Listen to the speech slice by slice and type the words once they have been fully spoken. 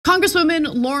Congresswoman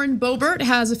Lauren Boebert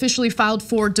has officially filed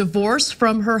for divorce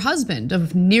from her husband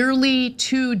of nearly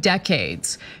 2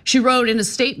 decades. She wrote in a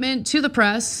statement to the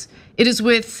press, "It is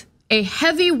with a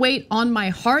heavy weight on my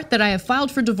heart that I have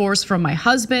filed for divorce from my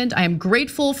husband. I am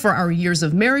grateful for our years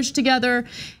of marriage together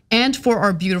and for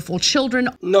our beautiful children."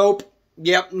 Nope.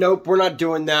 Nope, we're not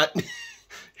doing that.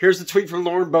 Here's a tweet from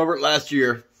Lauren Boebert last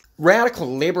year.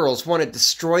 Radical liberals want to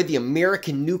destroy the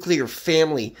American nuclear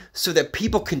family so that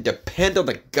people can depend on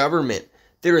the government.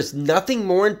 There is nothing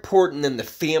more important than the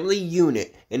family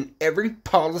unit, and every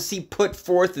policy put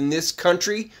forth in this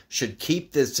country should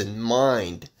keep this in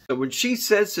mind. So when she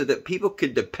says so that people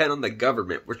can depend on the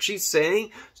government, what she's saying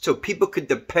so people can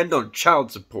depend on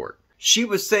child support. She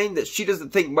was saying that she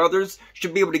doesn't think mothers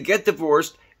should be able to get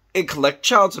divorced and collect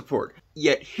child support.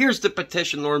 Yet here's the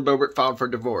petition Lauren Boebert filed for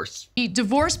divorce. The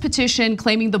divorce petition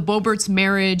claiming the Boebert's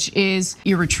marriage is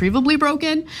irretrievably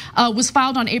broken was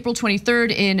filed on April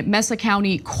 23rd in Mesa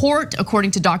County Court,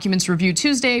 according to documents reviewed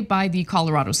Tuesday by the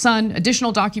Colorado Sun.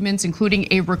 Additional documents including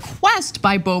a request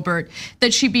by Boebert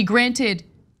that she be granted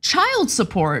child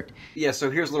support. Yeah, so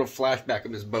here's a little flashback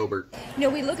of Ms. Boebert. You know,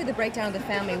 we look at the breakdown of the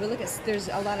family. We look at, there's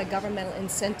a lot of governmental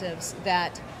incentives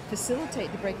that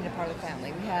facilitate the breaking apart of the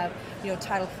family. We have,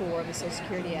 Title IV of the Social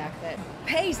Security Act that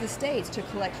pays the states to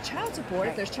collect child support.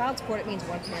 If there's child support, it means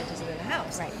one parent isn't in the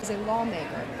house. Right. As a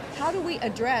lawmaker, how do we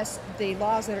address the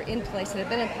laws that are in place, that have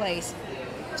been in place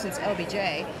since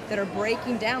LBJ, that are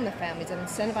breaking down the families, that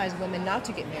incentivize women not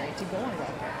to get married, to go on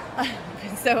welfare?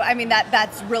 So, I mean,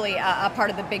 that's really a part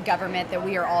of the big government that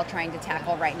we are all trying to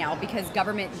tackle right now, because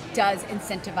government does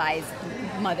incentivize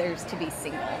mothers to be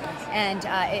single. And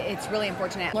it's really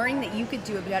unfortunate. Learning that you could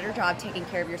do a better job taking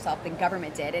care of yourself than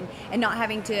government did, and not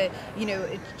having to,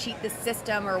 cheat the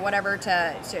system or whatever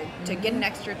to get an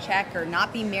extra check, or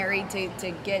not be married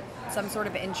to get some sort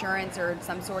of insurance or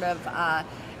some sort of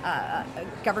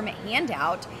government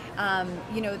handout.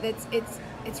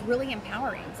 It's really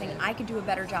empowering, saying I could do a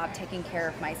better job taking care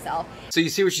of myself. So you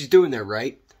see what she's doing there,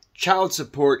 right? Child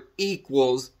support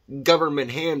equals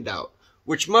government handout,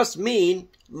 which must mean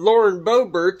Lauren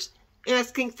Boebert's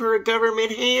asking for a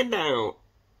government handout,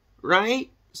 right?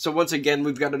 So once again,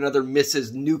 we've got another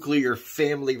Mrs. Nuclear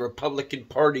Family Republican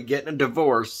Party getting a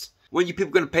divorce. When are you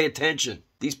people going to pay attention?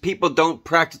 These people don't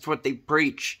practice what they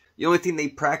preach. The only thing they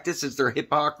practice is their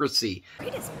hypocrisy. The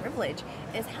greatest privilege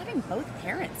is having both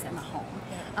parents in the home.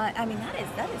 I mean,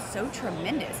 that is so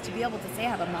tremendous to be able to say I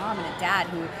have a mom and a dad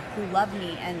who love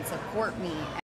me and support me.